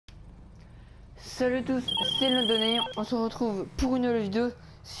Salut à tous, c'est le donnerez. On se retrouve pour une nouvelle vidéo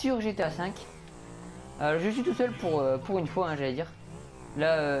sur GTA 5. Je suis tout seul pour une fois, hein, j'allais dire.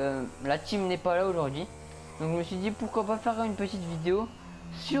 Là, la team n'est pas là aujourd'hui. Donc je me suis dit pourquoi pas faire une petite vidéo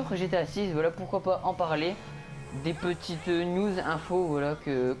sur GTA 6. Voilà, pourquoi pas en parler. Des petites news, infos voilà,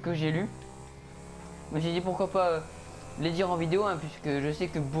 que j'ai lues. Je me suis dit pourquoi pas les dire en vidéo, hein, puisque je sais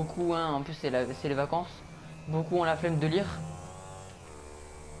que beaucoup, hein, en plus c'est les vacances, beaucoup ont la flemme de lire.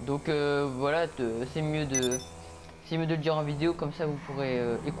 Donc voilà, c'est mieux de le dire en vidéo, comme ça vous pourrez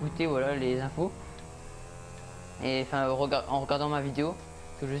écouter voilà les infos. Et enfin en regardant ma vidéo,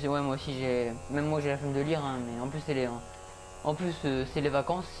 que je sais, ouais, moi aussi même moi j'ai la flemme de lire, hein, mais en plus c'est les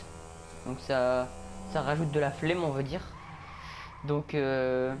vacances, donc ça rajoute de la flemme, on va dire. Donc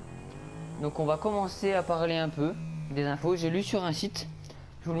on va commencer à parler un peu des infos. J'ai lu sur un site,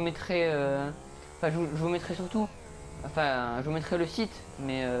 je vous le mettrai, je vous mettrai surtout, je vous mettrai le site,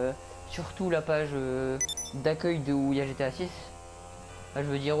 mais surtout la page d'accueil de où il y a GTA 6. Je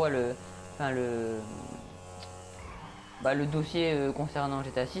veux dire, ouais, le dossier concernant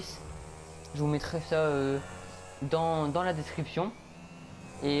GTA 6. Je vous mettrai ça dans la description.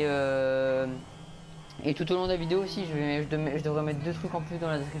 Et tout au long de la vidéo aussi, je devrais mettre 2 trucs en plus dans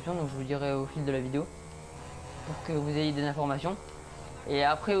la description, donc je vous dirai au fil de la vidéo pour que vous ayez des informations. Et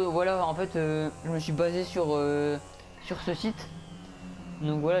après, voilà, en fait, je me suis basé sur ce site.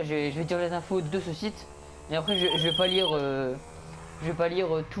 Donc voilà, je vais dire les infos de ce site. Et après, je vais pas lire,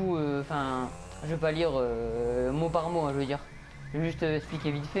 tout, je vais pas lire mot par mot, hein, je veux dire. Je vais juste expliquer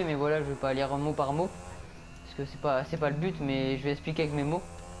vite fait, mais voilà, je vais pas lire mot par mot parce que c'est pas le but, mais je vais expliquer avec mes mots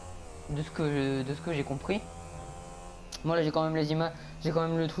de ce que j'ai compris. Moi là, j'ai quand même les images, j'ai quand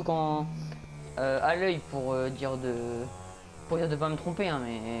même le truc à l'œil pour dire de pas me tromper, hein,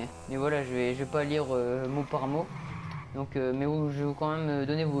 mais voilà, je vais pas lire mot par mot. Donc mais je vais quand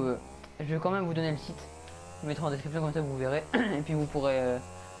même vous donner le site. Je mettrai en description, comme ça vous verrez. Et puis vous pourrez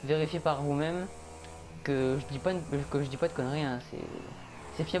vérifier par vous-même que je dis pas de conneries, hein.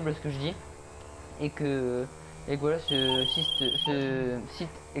 C'est fiable ce que je dis. Et que voilà, ce site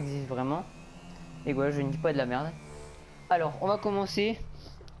existe vraiment. Et voilà, je ne dis pas de la merde. Alors on va commencer.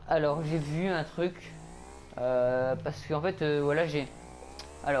 Alors j'ai vu un truc parce qu'en fait voilà,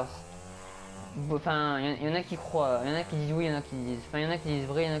 alors enfin il y en a qui croient, il y en a qui disent oui, il y en a qui disent, enfin il y en a qui disent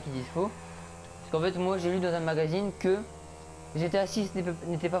vrai, il y en a qui disent faux. Parce qu'en fait moi j'ai lu dans un magazine que GTA 6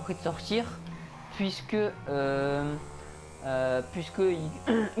 n'était pas prêt de sortir puisque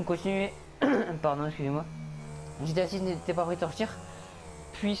il continuait pardon, excusez-moi. GTA 6 n'était pas prêt de sortir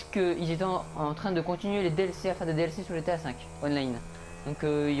puisqu'ils étaient en train de continuer les DLC, à faire des DLC sur GTA 5 online. Donc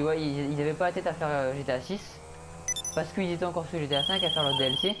ouais, ils n'avaient pas la tête à faire GTA 6 parce qu'ils étaient encore sur GTA 5 à faire leur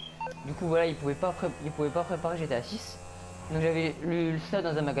DLC. Du coup voilà, ils pouvaient pas préparer GTA 6. Donc j'avais lu ça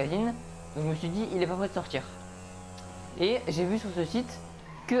dans un magazine. Donc je me suis dit, il est pas prêt de sortir. Et j'ai vu sur ce site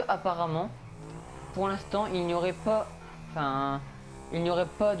que apparemment, pour l'instant, il n'y aurait pas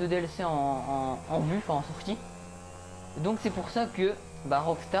de DLC en vue, enfin en sortie. Donc c'est pour ça que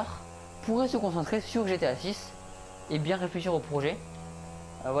Rockstar pourrait se concentrer sur GTA 6 et bien réfléchir au projet.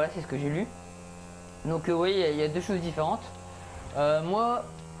 Voilà, c'est ce que j'ai lu. Donc oui, il y a 2 choses différentes. Moi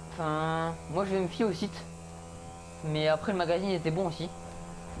je vais me fier au site. Mais après le magazine était bon aussi.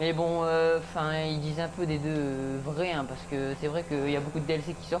 Mais bon, ils disent un peu des deux vrais, hein, parce que c'est vrai qu'il y a beaucoup de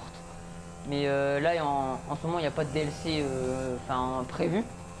DLC qui sortent. Mais là en ce moment il n'y a pas de DLC prévu.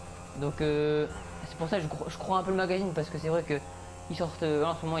 Donc c'est pour ça que je crois un peu le magazine, parce que c'est vrai que ils sortent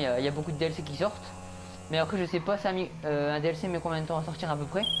en ce moment il y a beaucoup de DLC qui sortent. Mais après je sais pas un DLC met combien de temps à sortir à peu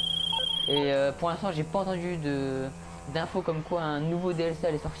près. Et pour l'instant j'ai pas entendu d'infos comme quoi un nouveau DLC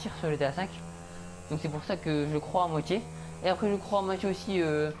allait sortir sur GTA 5. Donc c'est pour ça que je crois à moitié. Et après je crois à moitié aussi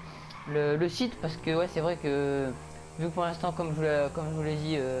le site, parce que ouais, c'est vrai que vu que pour l'instant, comme je vous l'ai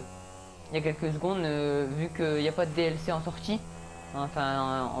dit il y a quelques secondes, vu qu'il n'y a pas de DLC en sortie,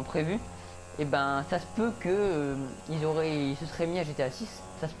 en prévu, et ben ça se peut que ils se seraient mis à GTA 6,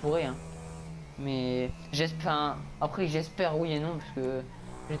 ça se pourrait, hein. Mais après j'espère oui et non, parce que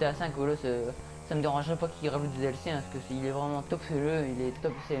GTA 5 voilà, ça me dérangerait pas qu'ils rajoutent des DLC, hein, parce que il est vraiment top ce jeu, il est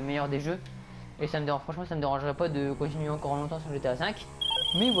top, c'est le meilleur des jeux. Et franchement ça me dérangerait pas de continuer encore longtemps sur GTA 5.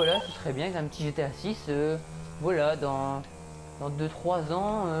 Mais voilà, ce serait bien qu'un petit GTA 6 voilà, dans 2-3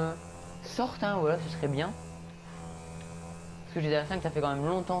 ans sorte, hein, voilà, ce serait bien. Parce que GTA 5 ça fait quand même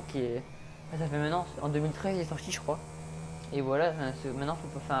longtemps ça fait maintenant, en 2013 il est sorti je crois. Et voilà, maintenant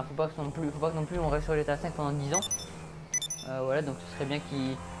faut pas que non plus on reste sur GTA 5 pendant 10 ans. Voilà, donc ce serait bien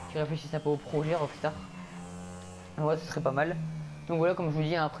qu'ils réfléchissent un peu au projet Rockstar. Ouais, ce serait pas mal. Donc voilà, comme je vous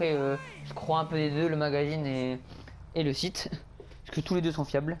dis, après je crois un peu les deux, le magazine et le site, parce que tous les deux sont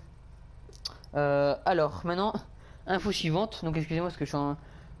fiables. Alors maintenant, info suivante. Donc excusez-moi parce que je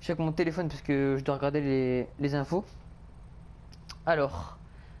suis avec mon téléphone parce que je dois regarder les infos. Alors,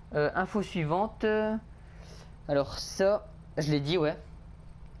 info suivante. Alors ça, je l'ai dit, ouais.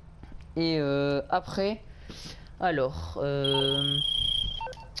 Et après, alors,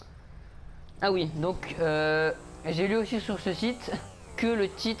 ah oui, donc j'ai lu aussi sur ce site que le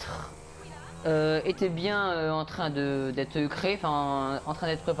titre était bien en train d'être créé, enfin en train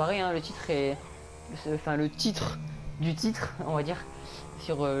d'être préparé. Hein. Le titre est, enfin le titre du titre, on va dire,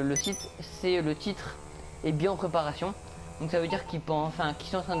 sur le site, c'est le titre est bien en préparation. Donc ça veut dire qu'ils pensent, enfin qu'ils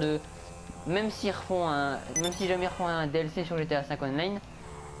sont en train de, même si jamais ils refont un DLC sur GTA 5 Online,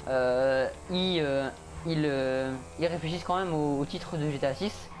 ils réfléchissent quand même au titre de GTA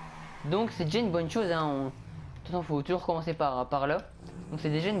 6. Donc c'est déjà une bonne chose. Hein. De toute façon, faut toujours commencer par là. Donc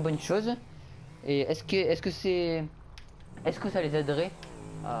c'est déjà une bonne chose. Et est-ce que ça les aiderait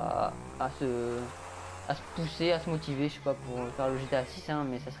à, à se à se pousser, à se motiver, je sais pas, pour faire le GTA 6, hein,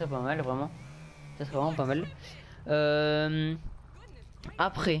 mais ça serait pas mal, vraiment. Ça serait vraiment pas mal.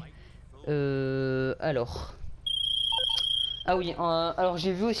 Après, alors. Ah oui, alors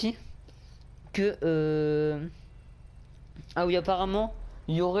j'ai vu aussi que. Ah oui, apparemment,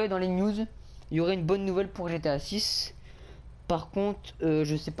 il y aurait dans les news, il y aurait une bonne nouvelle pour GTA 6. Par contre,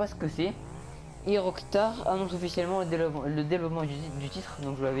 je sais pas ce que c'est. Et Rockstar annonce officiellement le développement du titre.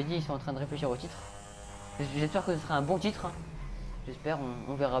 Donc je vous l'avais dit, ils sont en train de réfléchir au titre. J'espère que ce sera un bon titre. J'espère,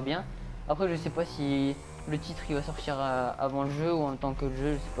 on verra bien. Après, je sais pas si le titre il va sortir avant le jeu ou en tant que le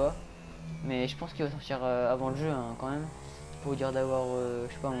jeu, je sais pas. Mais je pense qu'il va sortir avant le jeu, hein, quand même. Pour dire d'avoir,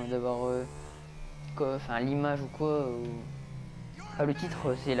 je sais pas, d'avoir, enfin l'image ou quoi. Enfin, le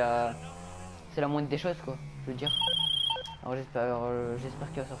titre, c'est la moindre des choses, quoi. Je veux dire. Alors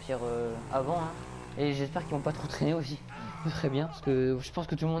j'espère qu'il va sortir avant, hein. Et j'espère qu'ils vont pas trop traîner aussi. Très bien, parce que je pense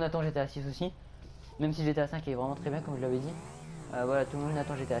que tout le monde attend GTA 6 aussi. Même si GTA 5 est vraiment très bien, comme je l'avais dit. Voilà, tout le monde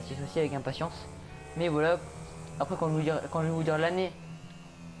attend GTA 6 aussi avec impatience. Mais voilà, après quand je vais vous dire l'année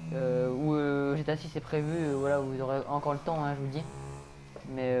où GTA 6 est prévu, voilà, vous aurez encore le temps, hein, je vous dis.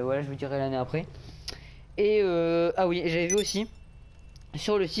 Mais voilà, je vous dirai l'année après. Et ah oui, j'avais vu aussi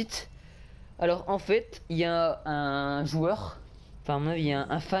sur le site. Alors en fait, il y a un joueur, enfin à mon avis, il y a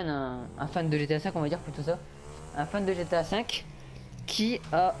un fan de GTA 5, on va dire plutôt ça. Un fan de GTA 5 qui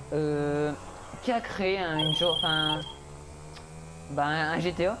a créé un genre, enfin, un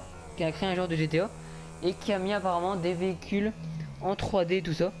GTA, qui a créé un genre de GTA et qui a mis apparemment des véhicules en 3D,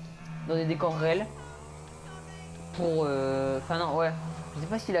 tout ça, dans des décors réels. Pour, enfin non, ouais, je sais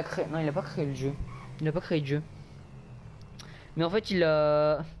pas s'il a créé, non, il a pas créé le jeu, il a pas créé le jeu. Mais en fait, il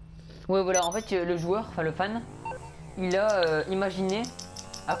a, ouais, voilà, en fait, le joueur, enfin le fan, il a imaginé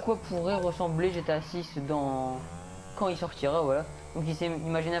à quoi pourrait ressembler GTA 6 quand il sortira, voilà. Donc il s'est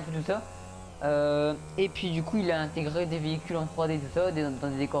imaginé un peu tout ça. Et puis du coup il a intégré des véhicules en 3D tout ça, dans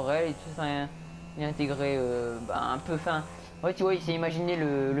des décors réels et tout ça. Il a intégré un peu fin. En fait tu vois, il s'est imaginé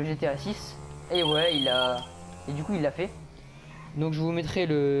le GTA 6 et ouais et du coup il l'a fait. Donc je vous mettrai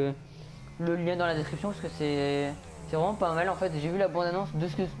le lien dans la description parce que c'est vraiment pas mal en fait. J'ai vu la bande annonce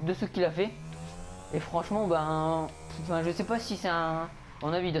de ce qu'il a fait. Et franchement enfin je sais pas si c'est un. À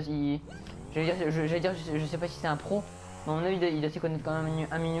mon avis je sais pas si c'est un pro. Mais à mon avis il doit s'y connaître quand même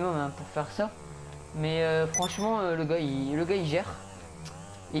un minimum, hein, pour faire ça. Mais franchement le gars il gère.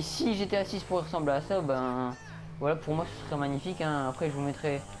 Et si GTA 6 pourrait ressembler à ça, voilà, pour moi ce serait magnifique, hein. Après je vous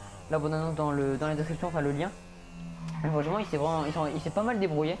mettrai la bonne annonce dans la description, enfin le lien. Et franchement il s'est pas mal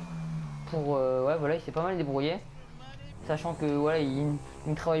débrouillé. Pour ouais voilà, il s'est pas mal débrouillé. Sachant que voilà, il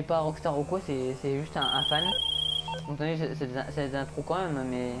ne travaille pas à Rockstar ou quoi, c'est juste un fan. Donc c'est un pro quand même,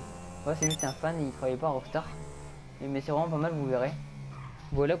 mais ouais, c'est juste un fan et il travaille pas à Rockstar. Mais c'est vraiment pas mal, vous verrez.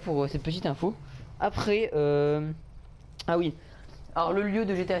 Voilà pour cette petite info. Après, ah oui, alors le lieu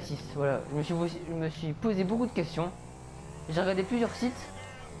de GTA 6, voilà, je me suis posé beaucoup de questions. J'ai regardé plusieurs sites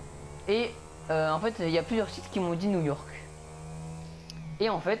et en fait il y a plusieurs sites qui m'ont dit New York. Et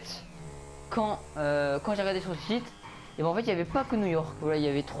en fait, quand j'ai regardé sur le site, et en fait il n'y avait pas que New York, voilà, il y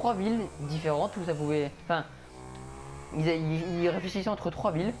avait 3 villes différentes où ça pouvait, enfin ils réfléchissaient entre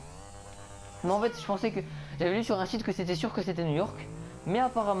 3 villes. Mais en fait je pensais que j'avais lu sur un site que c'était sûr que c'était New York, mais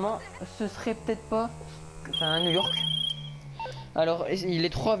apparemment ce serait peut-être pas, enfin New York. Alors les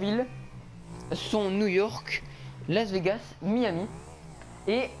 3 villes sont New York, Las Vegas, Miami.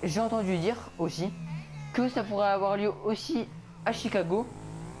 Et j'ai entendu dire aussi que ça pourrait avoir lieu aussi à Chicago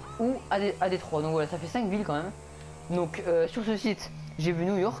ou à Détroit. Donc voilà, ça fait 5 villes quand même. Donc sur ce site j'ai vu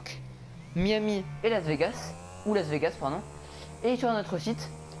New York, Miami et Las Vegas, ou Las Vegas pardon. Et sur un autre site,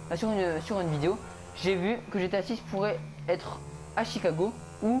 sur une vidéo, j'ai vu que GTA 6 pourrait être à Chicago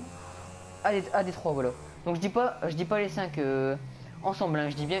ou à Détroit, voilà. Donc je dis pas les 5 ensemble, hein.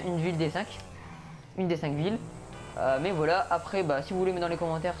 Je dis bien une ville des 5, une des 5 villes. Mais voilà, après bah si vous voulez mettre dans les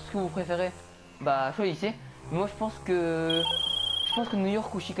commentaires ce que vous préférez, bah choisissez. Moi je pense que New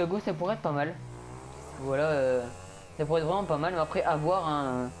York ou Chicago ça pourrait être pas mal. Voilà, ça pourrait être vraiment pas mal, mais après à voir,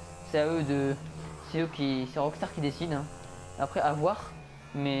 hein. C'est c'est Rockstar qui décide, hein. Après à voir,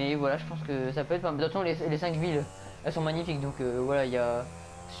 mais voilà, je pense que ça peut être pas mal. De toute façon les 5 villes elles sont magnifiques, donc voilà,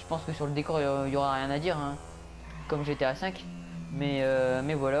 je pense que sur le décor il y aura rien à dire, hein, comme j'étais à 5, mais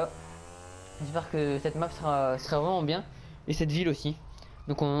voilà. J'espère que cette map sera vraiment bien, et cette ville aussi.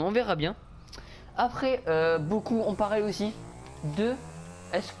 Donc on verra bien. Après, beaucoup ont parlé aussi de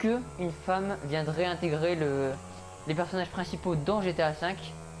est-ce que une femme viendrait intégrer les personnages principaux dans GTA 5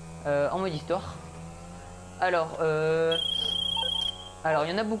 en mode histoire. Alors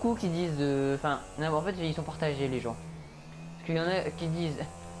il y en a beaucoup qui disent, en fait ils sont partagés les gens. Parce qu'il y en a qui disent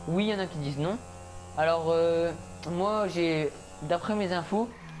oui, il y en a qui disent non. Alors moi d'après mes infos,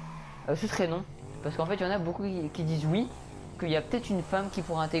 ce serait non. Parce qu'en fait il y en a beaucoup qui disent oui, qu'il y a peut-être une femme qui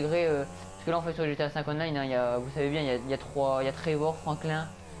pourrait intégrer, parce que là en fait sur GTA 5 Online, hein, vous savez bien, il y a Trevor, Franklin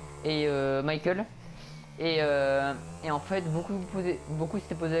et Michael. Et en fait beaucoup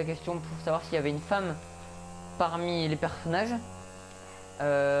s'étaient posé la question pour savoir s'il y avait une femme parmi les personnages.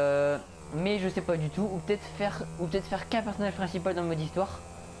 Mais je sais pas du tout, ou peut-être faire qu'un personnage principal dans le mode histoire,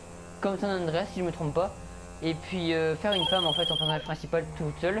 comme San Andreas si je me trompe pas, et puis faire une femme en fait en personnage principal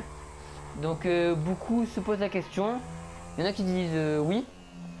toute seule. Donc beaucoup se posent la question. Il y en a qui disent oui,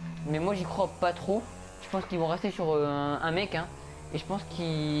 mais moi j'y crois pas trop. Je pense qu'ils vont rester sur un mec, hein, et je pense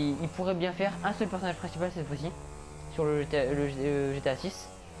qu'ils pourraient bien faire un seul personnage principal cette fois-ci sur le GTA 6.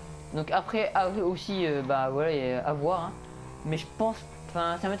 Donc après aussi bah voilà, à voir, hein. Mais je pense,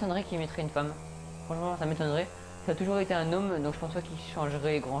 ça m'étonnerait qu'ils mettraient une femme. Franchement ça m'étonnerait. Ça a toujours été un homme, donc je pense pas qu'ils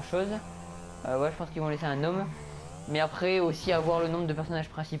changeraient grand chose. Ouais, je pense qu'ils vont laisser un homme. Mais après aussi avoir le nombre de personnages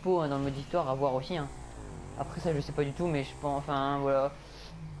principaux, hein, dans le mode histoire, à voir aussi, hein. Après ça je sais pas du tout, mais je pense, voilà,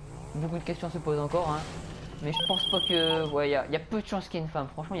 beaucoup de questions se posent encore, hein. Mais je pense pas que, ouais, il y a peu de chances qu'il y ait une femme.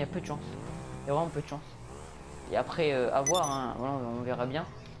 Franchement il y a peu de chances, il y a vraiment peu de chances. Et après à voir, hein, voilà, on verra bien.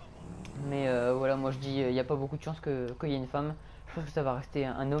 Mais voilà, moi je dis il n'y a pas beaucoup de chances qu'il y ait une femme. Je pense que ça va rester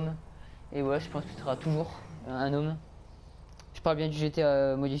un homme. Et voilà, je pense que ce sera toujours un homme. Je parle bien du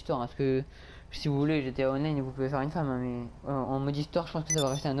GTA mode histoire, hein, parce que si vous voulez GTA Online vous pouvez faire une femme, hein, mais en mode histoire je pense que ça va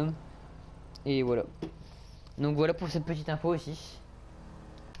rester un homme. Et voilà. Donc voilà pour cette petite info aussi.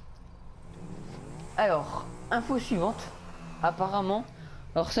 Alors, info suivante. Apparemment,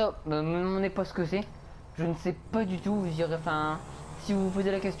 alors ça, me demandez pas ce que c'est. Je ne sais pas du tout. Vous irez, si vous vous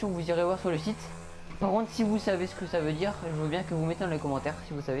posez la question, vous irez voir sur le site. Par contre, si vous savez ce que ça veut dire, je veux bien que vous mettez dans les commentaires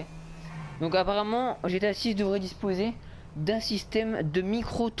si vous savez. Donc apparemment, GTA 6 devrait disposer d'un système de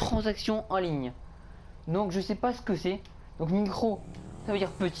microtransactions en ligne. Donc je sais pas ce que c'est. Donc micro, ça veut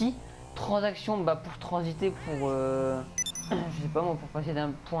dire petit. Transaction, bah pour transiter, pour je sais pas moi, pour passer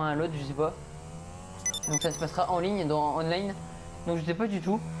d'un point à l'autre, je sais pas. Donc ça se passera en ligne, dans online. Donc je sais pas du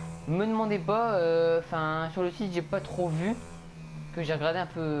tout. Me demandez pas. Sur le site j'ai pas trop vu, que j'ai regardé un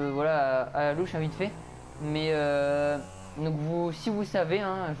peu, voilà, à la louche, vite fait. Mais donc si vous savez,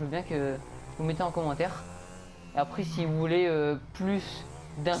 hein, je veux bien que vous mettez en commentaire. Et après si vous voulez plus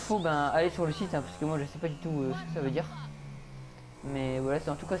d'infos, ben allez sur le site, hein, parce que moi je sais pas du tout ce que ça veut dire. Mais voilà,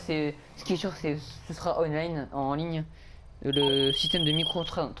 en tout cas c'est ce qui est sûr, ce sera online, en ligne, le système de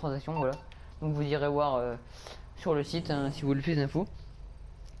micro-transactions, voilà. Donc vous irez voir sur le site, hein, si vous voulez plus d'infos.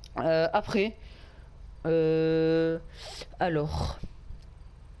 Après, alors,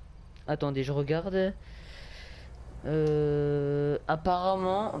 attendez, je regarde.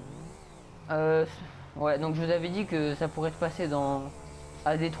 Apparemment, ouais, donc je vous avais dit que ça pourrait se passer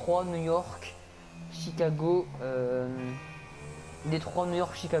à Détroit, New York, Chicago, Détroit, New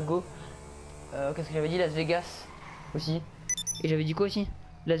York, Chicago. Qu'est-ce que j'avais dit? Las Vegas aussi. Et j'avais dit quoi aussi?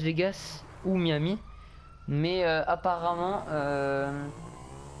 Las Vegas ou Miami. Mais apparemment,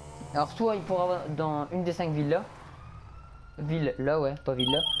 alors soit il pourra avoir dans une des 5 villes là, ouais, pas ville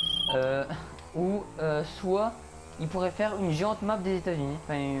là, ou soit il pourrait faire une géante map des États-Unis,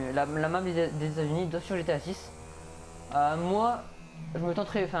 la map des États-Unis sur GTA 6. Moi, je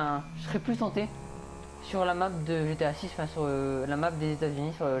serais plus tenté sur la map de GTA 6, sur la map des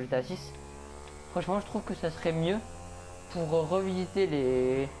États-Unis sur le GTA 6. Franchement, je trouve que ça serait mieux pour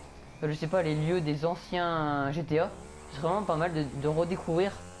revisiter je sais pas, les lieux des anciens GTA. Ce serait vraiment pas mal de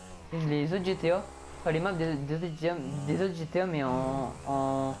redécouvrir les autres GTA, les maps des autres GTA, mais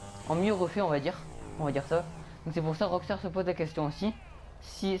en mieux refait, on va dire ça. Donc c'est pour ça que Rockstar se pose la question aussi,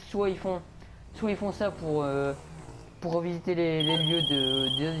 si soit ils font ça pour revisiter les lieux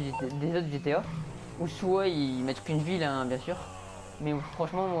des autres GTA. Ou soit ils mettent qu'une ville, hein, bien sûr. Mais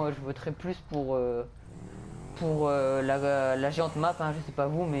franchement, moi je voterais plus pour la géante map, hein, je sais pas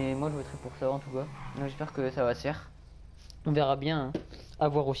vous, mais moi je voterais pour ça en tout cas. Donc j'espère que ça va se faire. On verra bien, hein. À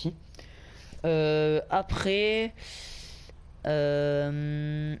voir aussi. Après,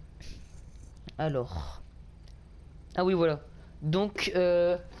 alors, ah oui voilà. Donc,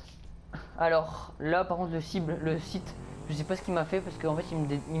 alors là par contre le site, je sais pas ce qu'il m'a fait parce qu'en fait il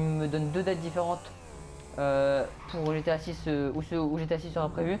me donne deux dates différentes pour GTA 6 où GTA 6 sera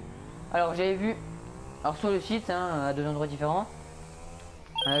prévu. Alors j'avais vu, alors sur le site, hein, à deux endroits différents,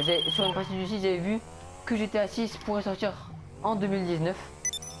 sur une partie du site j'avais vu que GTA 6 pourrait sortir en 2019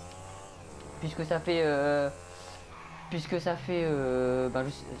 puisque ça fait bah,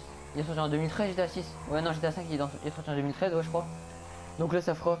 il est sorti en 2013 GTA 6. Ouais non, GTA 5 il est sorti en 2013, ouais je crois. Donc là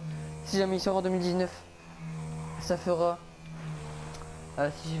ça fera, si jamais il sort en 2019, ça fera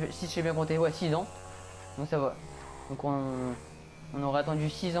si je sais bien compter, ouais 6 ans. Donc ça va. Donc on aurait attendu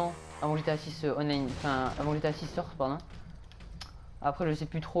 6 ans avant GTA 6 online, enfin avant GTA 6 sorte, pardon. Après je sais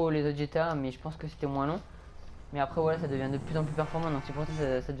plus trop les autres GTA, mais je pense que c'était moins long. Mais après voilà, ça devient de plus en plus performant, donc c'est pour ça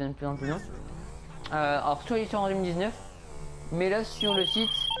que ça devient de plus en plus long. Alors soit il sort en 2019, mais là sur le site,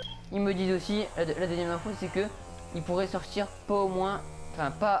 ils me disent aussi, la deuxième info c'est que il pourrait sortir pas au moins,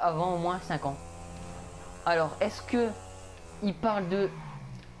 enfin pas avant au moins 5 ans. Alors est-ce que il parle de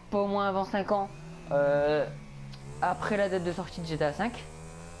pas au moins avant 5 ans après la date de sortie de GTA 5,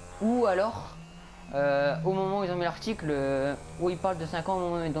 ou alors au moment où ils ont mis l'article, où ils parlent de 5 ans au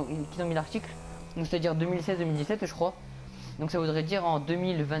moment où ils ont mis l'article, donc c'est-à-dire 2016-2017 je crois. Donc ça voudrait dire en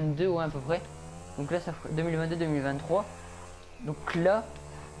 2022 ouais, à peu près. Donc là ça ferait 2022-2023. Donc là,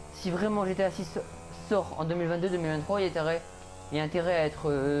 si vraiment GTA 6 sort en 2022-2023, il y a intérêt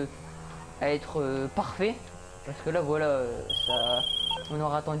à être parfait. Parce que là voilà, on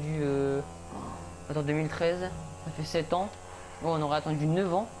aura attendu attends, 2013, ça fait 7 ans. Bon, on aurait attendu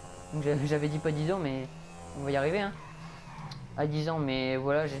 9 ans. Donc j'avais dit pas 10 ans, mais on va y arriver, hein. À 10 ans, mais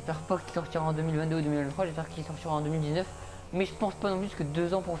voilà, j'espère pas qu'il sortira en 2022 ou 2023, j'espère qu'il sortira en 2019. Mais je pense pas non plus que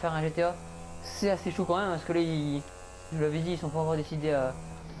 2 ans pour faire un GTA, c'est assez chaud quand même, parce que là, je l'avais dit, ils sont pas encore décidés à...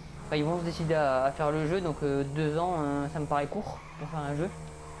 Enfin, ils vont se décider à faire le jeu, donc 2 ans, ça me paraît court pour faire un jeu.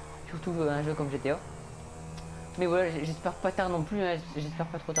 Surtout un jeu comme GTA. Mais voilà, j'espère pas tard non plus, hein, j'espère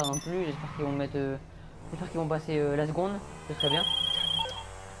pas trop tard non plus, j'espère qu'ils vont mettre... j'espère qu'ils vont passer la seconde, ce serait bien.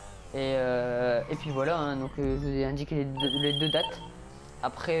 Et puis voilà, hein, donc je vous ai indiqué les deux dates.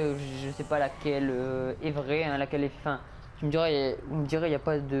 Après, je sais pas laquelle est vraie, hein, laquelle est... Enfin, vous me direz, il n'y a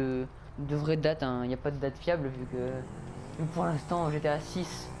pas de vraie date, hein, il n'y a pas de date fiable, vu que pour l'instant GTA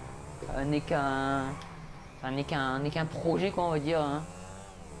 6 n'est qu'un projet, quoi, on va dire, hein.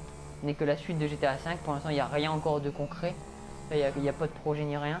 N'est que la suite de GTA 5. Pour l'instant, il n'y a rien encore de concret. Il n'y a pas de projet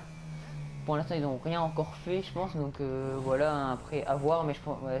ni rien. Pour l'instant, ils n'ont rien encore fait, je pense. Donc voilà, hein, après à voir. Mais je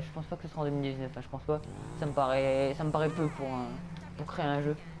pense pas que ce sera en 2019. Hein, je pense pas. Ça me paraît peu pour créer un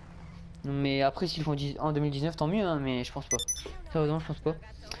jeu. Mais après, s'ils font en 2019, tant mieux. Hein, mais je pense pas. Sérieusement, je pense pas.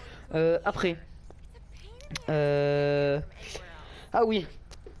 Après. Ah oui.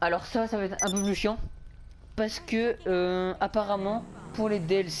 Alors ça va être un peu plus chiant. Parce que apparemment, pour les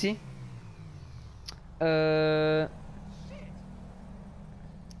DLC...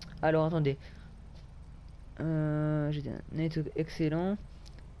 Alors attendez. J'ai un network excellent.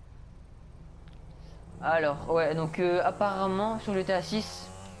 Alors ouais, donc apparemment sur GTA 6,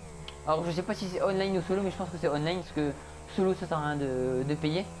 alors je sais pas si c'est online ou solo, mais je pense que c'est online parce que solo ça sert à rien de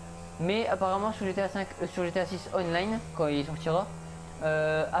payer. Mais apparemment sur GTA 5, sur GTA 6 online, quand il sortira,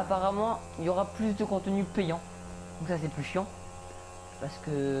 apparemment il y aura plus de contenu payant. Donc ça c'est plus chiant. Parce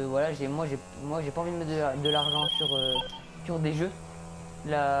que voilà, moi j'ai pas envie de mettre de l'argent sur des jeux.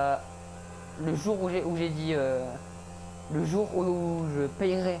 Le jour où j'ai dit le jour où je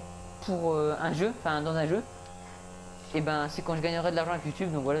payerai pour un jeu, enfin dans un jeu, et ben c'est quand je gagnerai de l'argent avec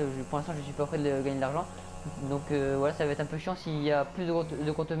YouTube. Donc voilà, pour l'instant je suis pas prêt de gagner de l'argent. Donc voilà, ça va être un peu chiant s'il y a plus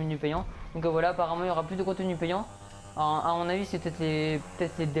de contenu payant. Donc voilà, apparemment il y aura plus de contenu payant. Alors, à mon avis c'est peut-être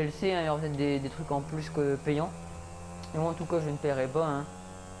les DLC, hein, il y aura peut-être des trucs en plus que payants. Et moi en tout cas je ne paierai pas, hein.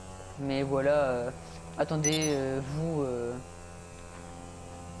 Mais voilà, attendez vous...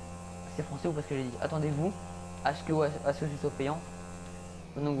 c'est français ou parce que j'ai dit attendez-vous à ce que ce soit payant.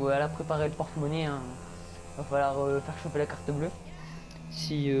 Donc voilà, préparer le porte-monnaie, hein. Va falloir faire choper la carte bleue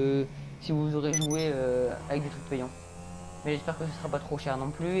si vous aurez joué avec des trucs payants. Mais j'espère que ce sera pas trop cher non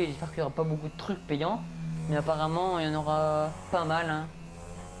plus, et j'espère qu'il n'y aura pas beaucoup de trucs payants. Mais apparemment il y en aura pas mal, hein.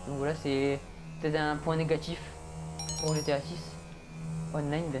 Donc voilà, c'est peut-être un point négatif pour GTA 6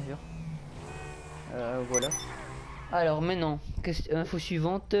 online bien sûr. Voilà. Alors maintenant, info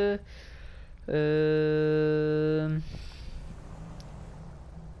suivante.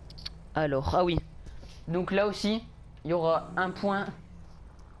 Alors, ah oui. Donc là aussi, il y aura un point.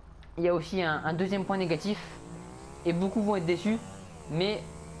 Il y a aussi un deuxième point négatif. Et beaucoup vont être déçus. Mais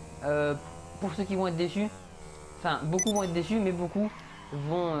pour ceux qui vont être déçus, enfin beaucoup vont être déçus, mais beaucoup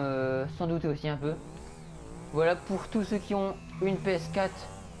vont s'en douter aussi un peu. Voilà, pour tous ceux qui ont une PS4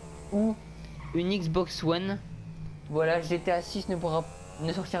 ou une Xbox One, voilà, GTA 6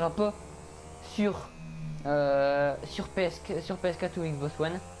 ne sortira pas sur PS4 ou Xbox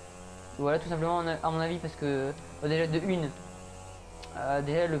One. Voilà, tout simplement à mon avis, parce que déjà de une,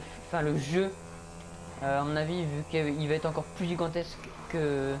 déjà le jeu, à mon avis, vu qu'il va être encore plus gigantesque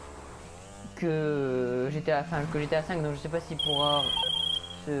que GTA, que GTA 5, donc je sais pas s'il pourra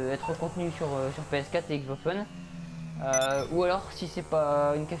être contenu sur PS4 et Xbox One. Ou alors si c'est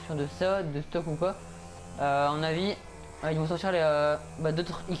pas une question de ça, de stock ou pas, à mon avis ils vont sortir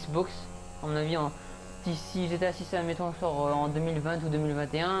d'autres Xbox. À mon avis, si GTA 6 admettons sort en 2020 ou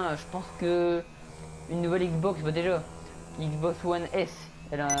 2021, je pense que une nouvelle Xbox, déjà Xbox One S,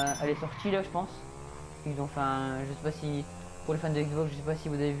 elle est sortie là, je pense. Ils ont, enfin, je sais pas si pour les fans de Xbox, je sais pas si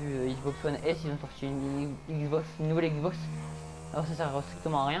vous avez vu Xbox One S, ils ont sorti une nouvelle Xbox. Alors ça sert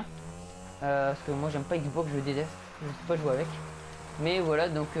strictement à rien. Parce que moi j'aime pas Xbox, je déteste, je sais pas jouer avec. Mais voilà,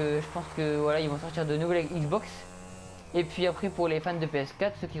 donc je pense que voilà, ils vont sortir de nouvelles Xbox. Et puis après pour les fans de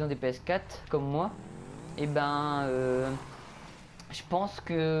PS4, ceux qui ont des PS4 comme moi, et ben je pense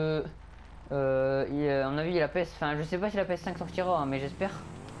que à mon avis la PS, enfin je sais pas si la PS5 sortira, hein, mais j'espère.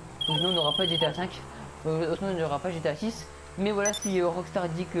 Donc nous on n'aura pas GTA 5, sinon on n'aura pas GTA 6. Mais voilà, si Rockstar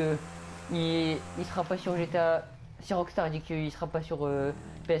dit que il sera pas sur GTA, si Rockstar dit qu'il sera pas sur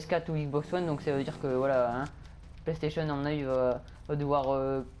PS4 ou Xbox One, donc ça veut dire que voilà, hein, PlayStation à mon avis va devoir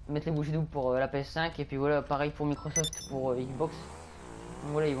mettre les bouchées doubles pour la PS5, et puis voilà, pareil pour Microsoft pour Xbox.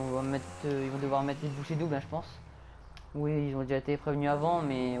 Donc voilà, ils vont devoir mettre les bouchées doubles, hein, je pense. Oui, ils ont déjà été prévenus avant,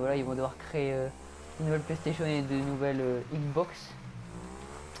 mais voilà, ils vont devoir créer une nouvelle PlayStation et de nouvelles Xbox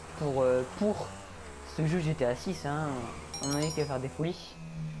pour ce jeu GTA 6, hein. On en est qu'à faire des folies.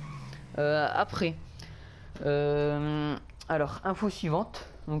 Après, alors info suivante.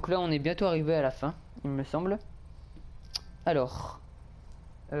 Donc là, on est bientôt arrivé à la fin, il me semble. Alors,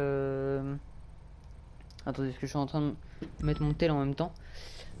 attendez, est-ce que je suis en train de mettre mon tel en même temps?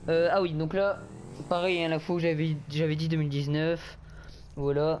 Ah oui, donc là, pareil, hein, la fois où j'avais dit 2019,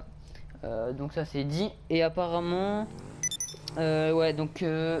 voilà. Donc ça c'est dit. Et apparemment, ouais, donc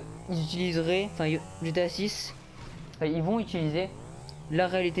ils utiliseraient, enfin GTA 6, ils vont utiliser la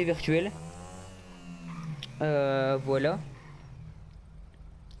réalité virtuelle. Voilà.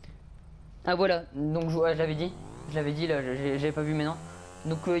 Ah voilà, donc ouais, je l'avais dit là, j'avais pas vu maintenant.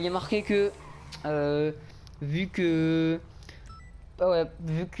 Donc il y a marqué que vu que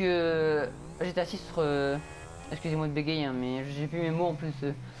vu que GTA 6 excusez-moi de bégayer, hein, mais j'ai plus mes mots en plus,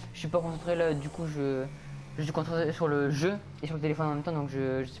 je suis pas concentré là, du coup je suis concentré sur le jeu et sur le téléphone en même temps, donc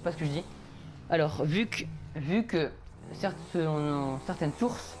je sais pas ce que je dis. Alors vu que certes selon certaines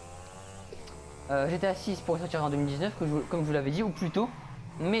sources, GTA 6 pourrait sortir en 2019 comme je vous l'avais dit, ou plus tôt,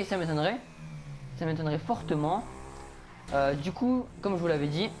 mais ça m'étonnerait fortement. Du coup, comme je vous l'avais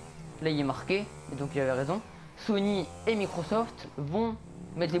dit, là il est marqué, et donc il avait raison, Sony et Microsoft vont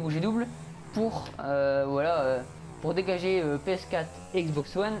mettre les bouchées doubles pour voilà, pour dégager PS4 et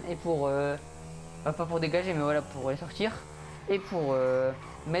Xbox One, et pour pas pour dégager, mais voilà, pour les sortir et pour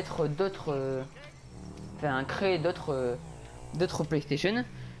mettre d'autres enfin créer d'autres PlayStation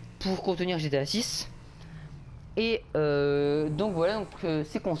pour contenir GTA 6. Et donc voilà, donc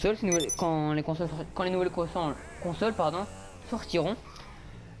ces consoles, quand les nouvelles consoles pardon, sortiront,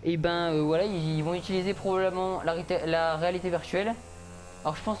 et ben voilà, ils vont utiliser probablement la réalité virtuelle.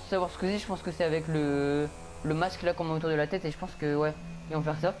 Alors je pense savoir ce que c'est, je pense que c'est avec le masque là qu'on met autour de la tête, et je pense que ouais, ils vont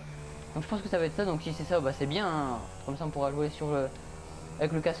faire ça. Donc je pense que ça va être ça, donc si c'est ça, bah c'est bien, hein. Comme ça on pourra jouer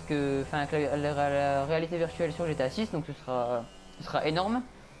avec le casque, enfin avec la réalité virtuelle sur GTA 6, donc ce sera énorme.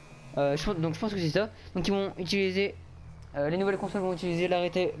 Donc je pense que c'est ça. Donc ils vont utiliser les nouvelles consoles vont utiliser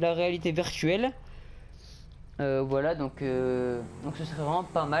la réalité virtuelle. Voilà, donc ce serait vraiment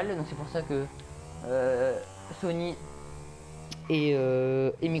pas mal. Donc c'est pour ça que Sony et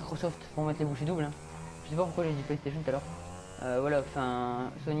Microsoft vont mettre les bouchées doubles, hein. Je sais pas pourquoi j'ai dit PlayStation tout à l'heure. Voilà,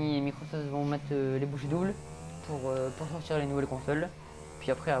 enfin Sony et Microsoft vont mettre les bouchées doubles pour sortir les nouvelles consoles.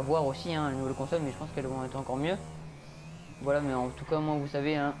 Puis après à voir aussi, hein, les nouvelles consoles, mais je pense qu'elles vont être encore mieux. Voilà, mais en tout cas moi vous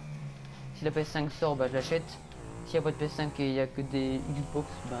savez, hein, si la PS5 sort, bah je l'achète. S'il n'y a pas de PS5 et il n'y a que des Xbox,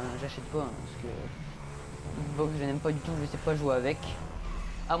 ben j'achète pas, hein, parce que Xbox je n'aime pas du tout, je sais pas jouer avec.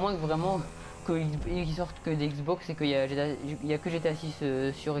 À moins que vraiment qu'ils sortent que des Xbox et qu'il y a que GTA 6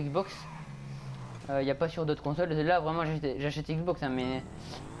 sur Xbox. Il n'y a pas sur d'autres consoles. Là vraiment j'achète Xbox, hein, mais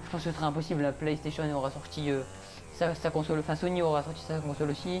je pense que ce serait impossible. La PlayStation aura sorti sa console, enfin Sony aura sorti sa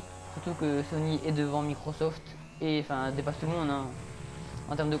console aussi. Surtout que Sony est devant Microsoft et enfin dépasse tout le monde, hein,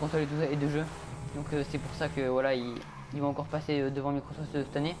 en termes de console et tout ça et de jeux. Donc c'est pour ça que voilà ils vont encore passer devant Microsoft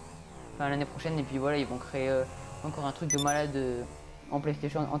cette année, enfin l'année prochaine, et puis voilà ils vont créer encore un truc de malade en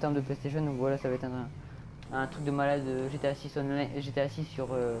PlayStation, en termes de PlayStation. Donc voilà, ça va être un truc de malade, GTA 6 online, GTA 6 sur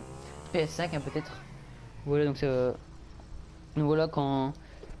PS5 hein, peut-être. Voilà donc voilà quand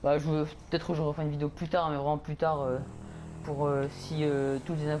bah, peut-être que je referai une vidéo plus tard, mais vraiment plus tard, pour si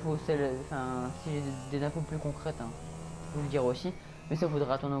toutes les infos, si j'ai des infos plus concrètes, hein, je vous le dirai aussi. Mais ça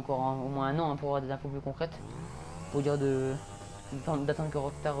faudra attendre encore au moins un an, hein, pour avoir des infos plus concrètes, pour dire d'attendre que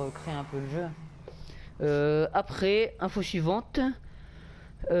Rockstar crée un peu le jeu. Après, info suivante.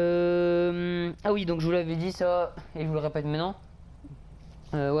 Ah oui, donc je vous l'avais dit ça et je vous le répète maintenant.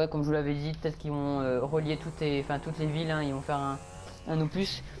 Ouais, comme je vous l'avais dit, peut-être qu'ils vont relier toutes les villes, hein, ils vont faire un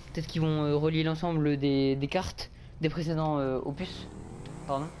opus. Peut-être qu'ils vont relier l'ensemble des cartes des précédents opus.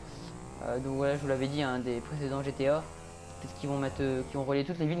 Pardon. Donc voilà, je vous l'avais dit, hein, des précédents GTA. Peut-être qu'ils vont relier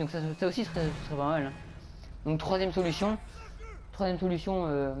toutes les villes. Donc ça aussi ce serait pas mal, hein. Donc troisième solution.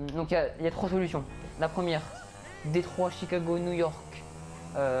 Donc il y a trois solutions. La première, Détroit, Chicago, New York,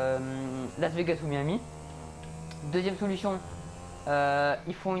 Las Vegas ou Miami. Deuxième solution,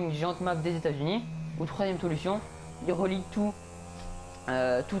 ils font une géante map des États-Unis. Ou troisième solution, ils relient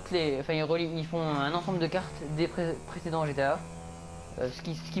ils font un ensemble de cartes des précédents GTA. Ce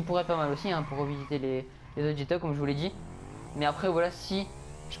qui pourrait être pas mal aussi, hein, pour revisiter les autres GTA comme je vous l'ai dit. Mais après voilà, si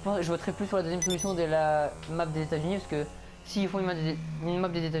je voterai plus sur la deuxième solution de la map des États-Unis, parce que s'ils font une map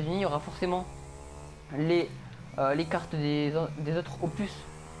des États-Unis, il y aura forcément les cartes des autres opus,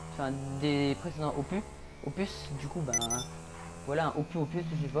 enfin des précédents opus. Du coup ben voilà, un opus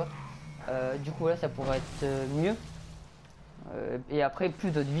je sais pas. Du coup voilà, ça pourrait être mieux. Et après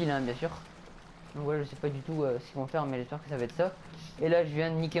plus d'autres villes, hein, bien sûr. Donc voilà, je sais pas du tout ce qu'ils vont faire, mais j'espère que ça va être ça. Et là je viens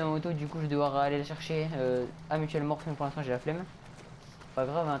de niquer ma moto, du coup je vais devoir aller la chercher à Mutuelle Morse, mais pour l'instant j'ai la flemme. Pas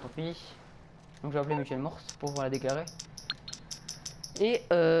grave, hein, tant pis. Donc je vais appeler Mutuelle Morse pour pouvoir la déclarer. Et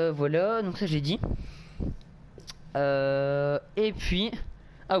voilà, donc ça j'ai dit. Et puis,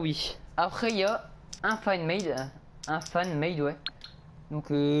 ah oui, après il y a un fan made, ouais.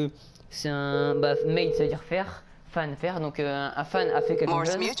 Donc c'est un made, ça veut dire faire, faire. Donc un fan a fait quelque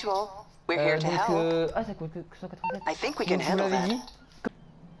chose. Ah, ça coûte que 187. Donc je vous l'avais dit.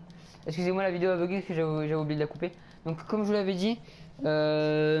 Excusez-moi, la vidéo a bugué parce que j'avais oublié de la couper. Donc comme je vous l'avais dit,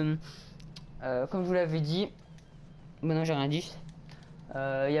 maintenant j'ai rien dit.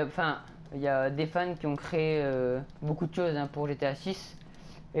 Il y a des fans qui ont créé beaucoup de choses, hein, pour GTA 6.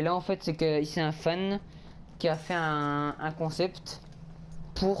 Et là en fait c'est un fan qui a fait un concept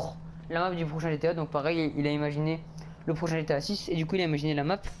pour la map du prochain GTA. Donc pareil, il a imaginé le prochain GTA 6 et du coup il a imaginé la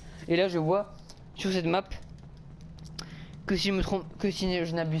map. Et là je vois sur cette map que si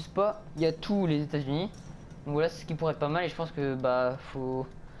je n'abuse pas, il y a tous les États-Unis. Donc voilà, c'est ce qui pourrait être pas mal, et je pense que bah faut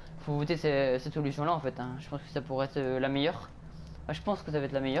voter cette solution là en fait, hein. Je pense que ça pourrait être la meilleure. Je pense que ça va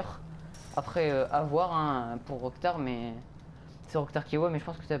être la meilleure. Après à voir, hein, pour Rockstar, mais c'est Rockstar qui voit, mais je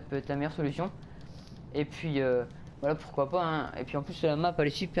pense que ça peut être la meilleure solution. Et puis voilà, pourquoi pas, hein. Et puis en plus la map elle est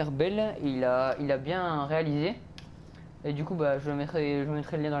super belle, il a bien réalisé. Et du coup bah je mettrai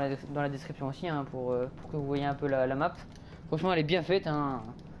le lien dans la description aussi, hein, pour que vous voyez un peu la map. Franchement elle est bien faite, hein.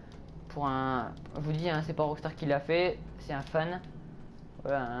 Je vous dis, hein, c'est pas Rockstar qui l'a fait, c'est un fan.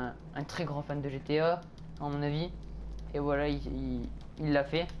 Voilà, un très grand fan de GTA à mon avis. Et voilà, il l'a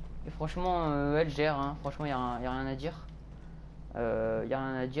fait. Et franchement elle gère, hein. Franchement y a rien à dire. Y a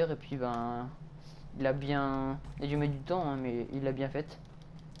rien à dire. Et puis ben il a dû mettre du temps, hein, mais il l'a bien faite.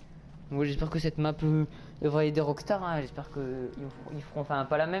 Donc j'espère que cette map devra aider Rockstar, hein. J'espère qu'ils feront, enfin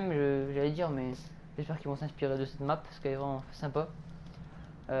pas la même j'allais dire, mais j'espère qu'ils vont s'inspirer de cette map parce qu'elle est vraiment sympa.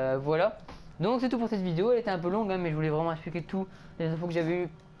 Voilà, donc c'est tout pour cette vidéo. Elle était un peu longue, hein, mais je voulais vraiment expliquer tout les infos que j'avais eu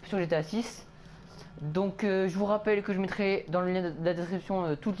sur GTA 6. Donc je vous rappelle que je mettrai dans le lien de la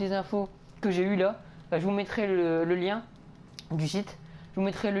description toutes les infos que j'ai eu là. Enfin, je vous mettrai le lien du site, je vous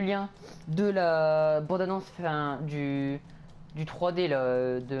mettrai le lien de la bande annonce, enfin du 3D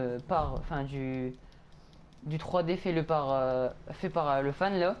là, du 3D fait par le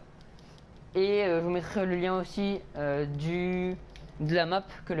fan là. Et je vous mettrai le lien aussi de la map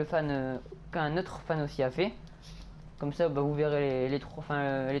que qu'un autre fan aussi a fait. Comme ça bah, vous verrez les trois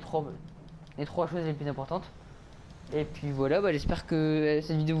choses les plus importantes. Et puis voilà, bah, j'espère que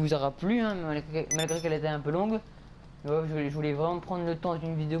cette vidéo vous aura plu, hein, malgré qu'elle était un peu longue. Ouais, je voulais vraiment prendre le temps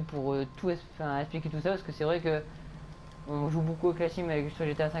d'une vidéo pour expliquer tout ça, parce que c'est vrai que on joue beaucoup au classique avec, sur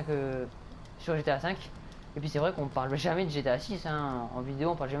GTA 5 sur GTA 5. Et puis c'est vrai qu'on parle jamais de GTA 6 hein, en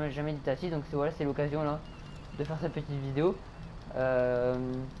vidéo, on parle jamais de GTA 6, donc voilà, c'est l'occasion là de faire cette petite vidéo.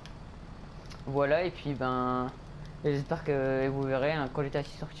 Voilà, et puis ben j'espère que vous verrez hein, quand GTA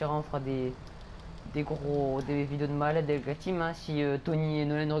 6 sortira, on fera des vidéos de malade avec la team hein. Si Tony et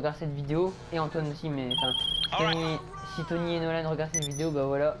Nolan regardent cette vidéo, et Antoine aussi, mais enfin si Tony et Nolan regardent cette vidéo, bah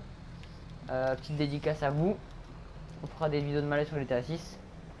voilà, petite dédicace à vous. On fera des vidéos de malade sur GTA 6.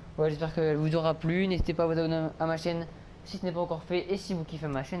 Ouais, j'espère qu'elle vous aura plu. N'hésitez pas à vous abonner à ma chaîne si ce n'est pas encore fait, et si vous kiffez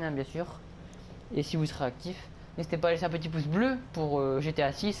ma chaîne hein, bien sûr, et si vous serez actif, n'hésitez pas à laisser un petit pouce bleu pour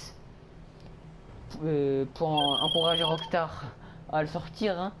GTA 6, pour encourager Rockstar à le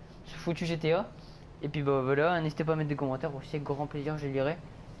sortir hein, ce foutu GTA. Et puis bah voilà, n'hésitez pas à mettre des commentaires aussi, avec grand plaisir je les lirai.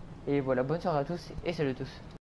 Et voilà, bonne soirée à tous et salut à tous.